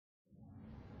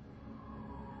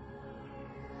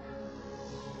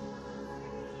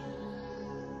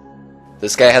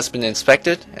This guy has been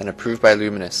inspected and approved by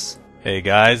Luminous. Hey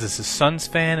guys, this is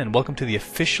Sunsfan and welcome to the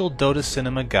official Dota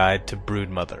Cinema guide to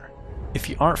Broodmother. If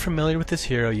you aren't familiar with this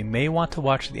hero, you may want to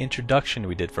watch the introduction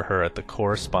we did for her at the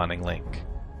corresponding link.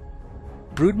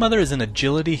 Broodmother is an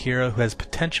agility hero who has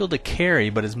potential to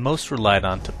carry but is most relied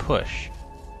on to push.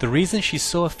 The reason she's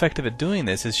so effective at doing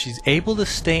this is she's able to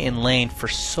stay in lane for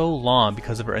so long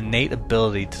because of her innate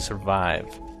ability to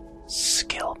survive.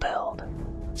 Skill build.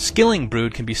 Skilling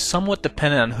Brood can be somewhat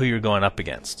dependent on who you're going up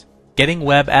against. Getting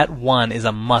web at 1 is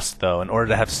a must though in order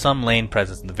to have some lane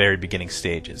presence in the very beginning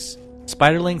stages.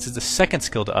 Spiderlings is the second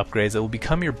skill to upgrade that will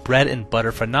become your bread and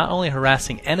butter for not only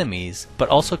harassing enemies, but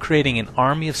also creating an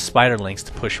army of spiderlings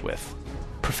to push with.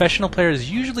 Professional players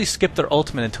usually skip their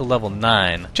ultimate until level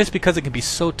 9, just because it can be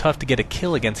so tough to get a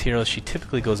kill against heroes she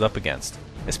typically goes up against,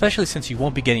 especially since you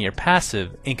won't be getting your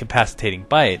passive, Incapacitating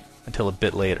Bite, until a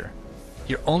bit later.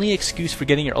 Your only excuse for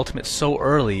getting your ultimate so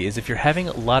early is if you're having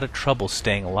a lot of trouble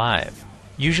staying alive.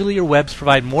 Usually your webs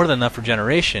provide more than enough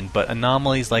regeneration, but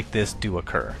anomalies like this do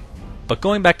occur. But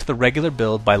going back to the regular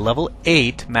build, by level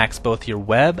 8 max both your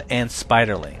web and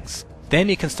spiderlings. Then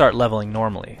you can start leveling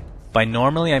normally. By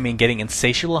normally I mean getting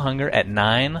insatiable hunger at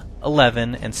 9,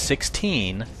 11, and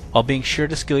 16, while being sure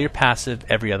to skill your passive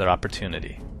every other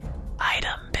opportunity.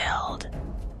 Item build.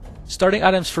 Starting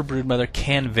items for Broodmother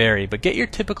can vary, but get your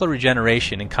typical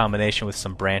regeneration in combination with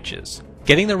some branches.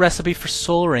 Getting the recipe for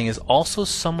Soul Ring is also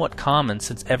somewhat common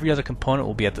since every other component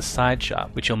will be at the side shop,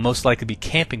 which you'll most likely be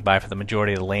camping by for the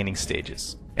majority of the laning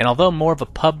stages. And although more of a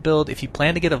pub build, if you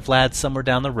plan to get a Vlad somewhere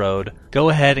down the road, go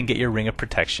ahead and get your Ring of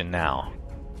Protection now.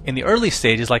 In the early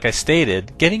stages, like I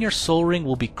stated, getting your Soul Ring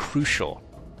will be crucial.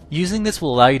 Using this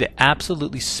will allow you to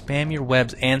absolutely spam your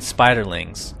webs and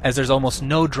spiderlings, as there's almost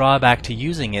no drawback to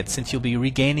using it since you'll be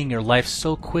regaining your life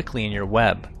so quickly in your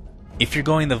web. If you're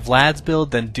going the Vlad's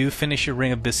build, then do finish your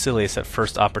Ring of Basilius at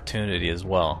first opportunity as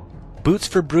well. Boots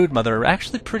for Broodmother are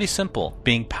actually pretty simple,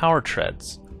 being power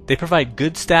treads. They provide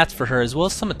good stats for her as well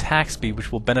as some attack speed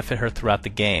which will benefit her throughout the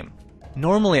game.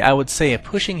 Normally I would say a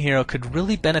pushing hero could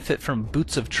really benefit from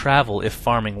Boots of Travel if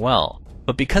farming well.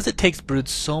 But because it takes Brood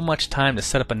so much time to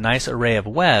set up a nice array of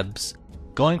webs,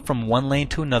 going from one lane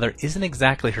to another isn't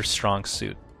exactly her strong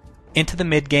suit. Into the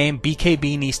mid game,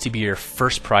 BKB needs to be your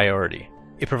first priority.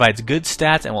 It provides good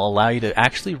stats and will allow you to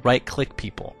actually right-click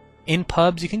people. In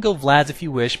pubs, you can go Vlad's if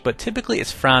you wish, but typically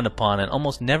it's frowned upon and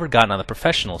almost never gotten on the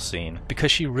professional scene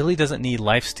because she really doesn't need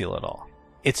lifesteal at all.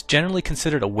 It's generally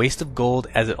considered a waste of gold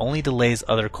as it only delays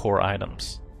other core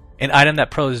items. An item that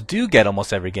pros do get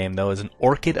almost every game though is an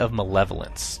Orchid of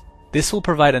Malevolence. This will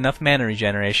provide enough mana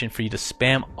regeneration for you to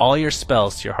spam all your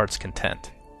spells to your heart's content.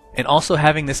 And also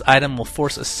having this item will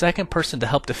force a second person to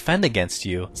help defend against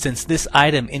you, since this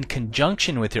item in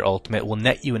conjunction with your ultimate will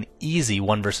net you an easy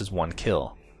 1 versus 1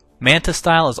 kill. Manta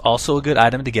Style is also a good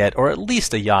item to get, or at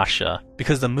least a Yasha,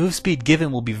 because the move speed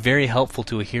given will be very helpful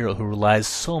to a hero who relies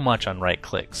so much on right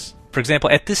clicks. For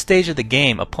example, at this stage of the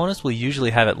game, opponents will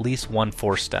usually have at least one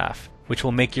Force Staff, which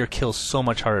will make your kills so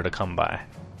much harder to come by.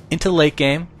 Into late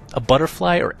game, a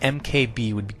Butterfly or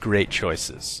MKB would be great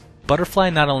choices. Butterfly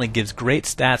not only gives great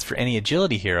stats for any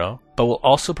agility hero, but will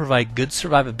also provide good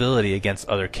survivability against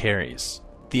other carries.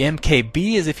 The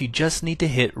MKB is if you just need to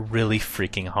hit really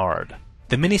freaking hard.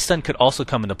 The mini stun could also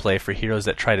come into play for heroes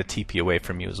that try to TP away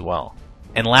from you as well.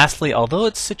 And lastly, although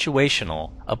it's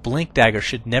situational, a Blink Dagger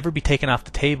should never be taken off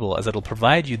the table as it'll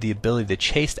provide you the ability to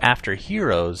chase after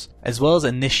heroes as well as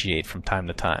initiate from time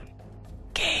to time.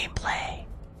 Gameplay.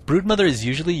 Broodmother is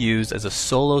usually used as a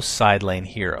solo side lane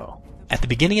hero. At the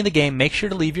beginning of the game, make sure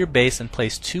to leave your base and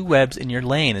place 2 webs in your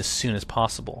lane as soon as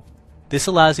possible. This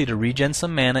allows you to regen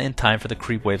some mana in time for the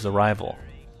creep wave's arrival.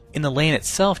 In the lane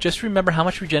itself, just remember how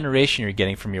much regeneration you're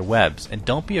getting from your webs, and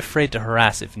don't be afraid to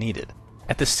harass if needed.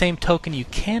 At the same token, you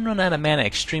can run out of mana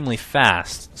extremely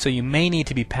fast, so you may need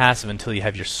to be passive until you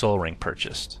have your Soul Ring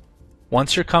purchased.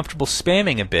 Once you're comfortable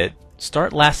spamming a bit,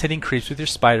 start last hitting creeps with your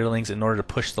spiderlings in order to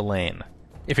push the lane.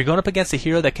 If you're going up against a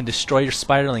hero that can destroy your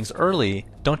spiderlings early,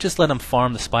 don't just let them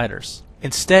farm the spiders.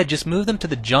 Instead, just move them to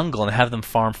the jungle and have them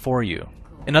farm for you.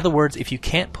 In other words, if you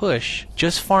can't push,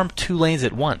 just farm 2 lanes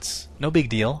at once. No big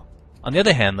deal. On the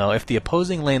other hand though, if the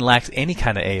opposing lane lacks any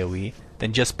kind of AoE,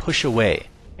 then just push away.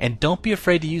 And don't be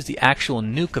afraid to use the actual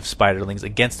nuke of spiderlings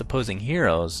against opposing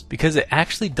heroes, because it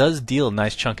actually does deal a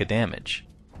nice chunk of damage.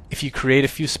 If you create a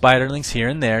few spiderlings here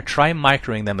and there, try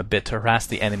microing them a bit to harass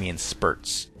the enemy in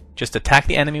spurts. Just attack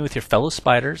the enemy with your fellow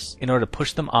spiders in order to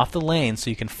push them off the lane so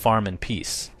you can farm in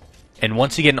peace. And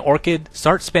once you get an Orchid,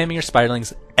 start spamming your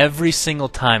spiderlings every single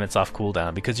time it's off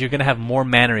cooldown, because you're going to have more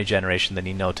mana regeneration than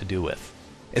you know to do with.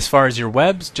 As far as your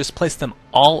webs, just place them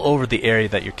all over the area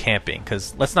that you're camping,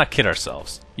 because let's not kid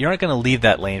ourselves. You aren't going to leave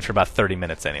that lane for about 30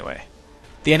 minutes anyway.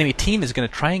 The enemy team is going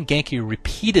to try and gank you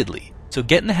repeatedly, so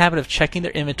get in the habit of checking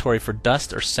their inventory for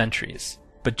dust or sentries.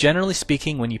 But generally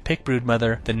speaking, when you pick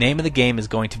Broodmother, the name of the game is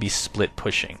going to be split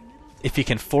pushing. If you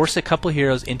can force a couple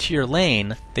heroes into your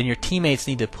lane, then your teammates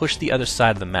need to push the other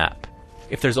side of the map.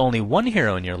 If there's only one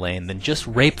hero in your lane, then just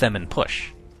rape them and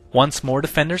push. Once more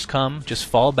defenders come, just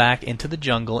fall back into the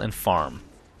jungle and farm.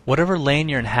 Whatever lane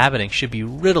you're inhabiting should be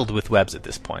riddled with webs at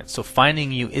this point, so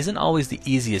finding you isn't always the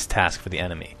easiest task for the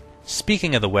enemy.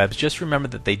 Speaking of the webs, just remember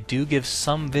that they do give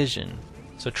some vision,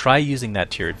 so try using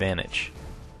that to your advantage.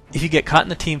 If you get caught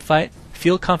in a team fight,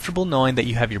 feel comfortable knowing that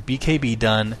you have your BKB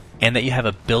done and that you have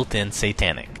a built-in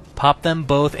Satanic. Pop them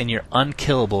both and you're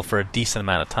unkillable for a decent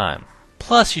amount of time.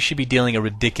 Plus, you should be dealing a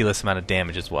ridiculous amount of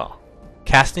damage as well.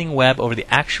 Casting web over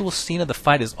the actual scene of the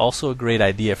fight is also a great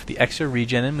idea for the extra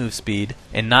regen and move speed,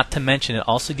 and not to mention it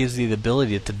also gives you the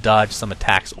ability to dodge some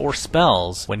attacks or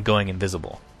spells when going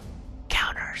invisible.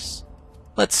 Counters.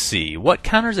 Let's see, what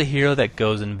counters a hero that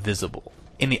goes invisible?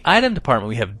 In the item department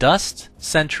we have Dust,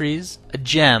 Sentries, a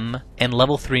Gem, and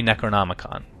level 3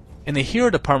 Necronomicon. In the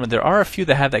hero department there are a few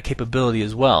that have that capability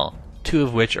as well, two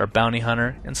of which are Bounty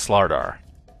Hunter and Slardar.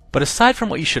 But aside from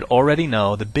what you should already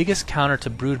know, the biggest counter to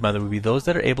Broodmother would be those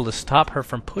that are able to stop her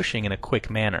from pushing in a quick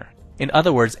manner. In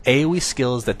other words, AoE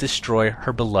skills that destroy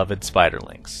her beloved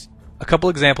spiderlings. A couple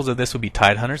examples of this would be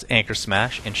Tidehunter's Anchor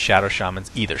Smash and Shadow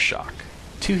Shaman's Aether Shock.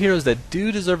 Two heroes that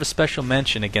do deserve a special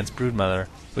mention against Broodmother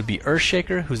would be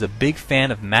Earthshaker, who's a big fan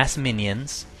of mass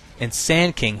minions, and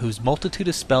Sand King, whose multitude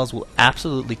of spells will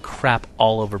absolutely crap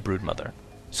all over Broodmother.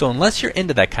 So unless you're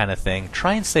into that kind of thing,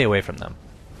 try and stay away from them.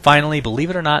 Finally, believe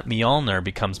it or not, Mjolnir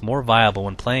becomes more viable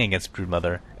when playing against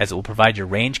Broodmother, as it will provide your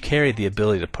range carry the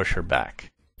ability to push her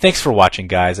back. Thanks for watching,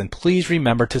 guys, and please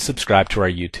remember to subscribe to our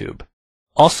YouTube.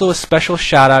 Also, a special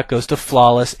shout out goes to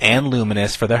Flawless and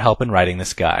Luminous for their help in writing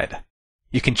this guide.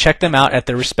 You can check them out at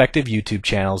their respective YouTube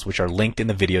channels, which are linked in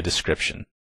the video description.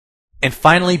 And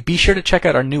finally, be sure to check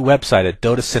out our new website at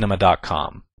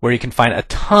dotacinema.com, where you can find a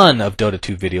ton of Dota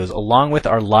 2 videos along with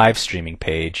our live streaming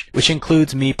page, which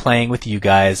includes me playing with you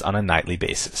guys on a nightly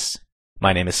basis.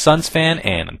 My name is SunsFan,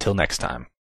 and until next time.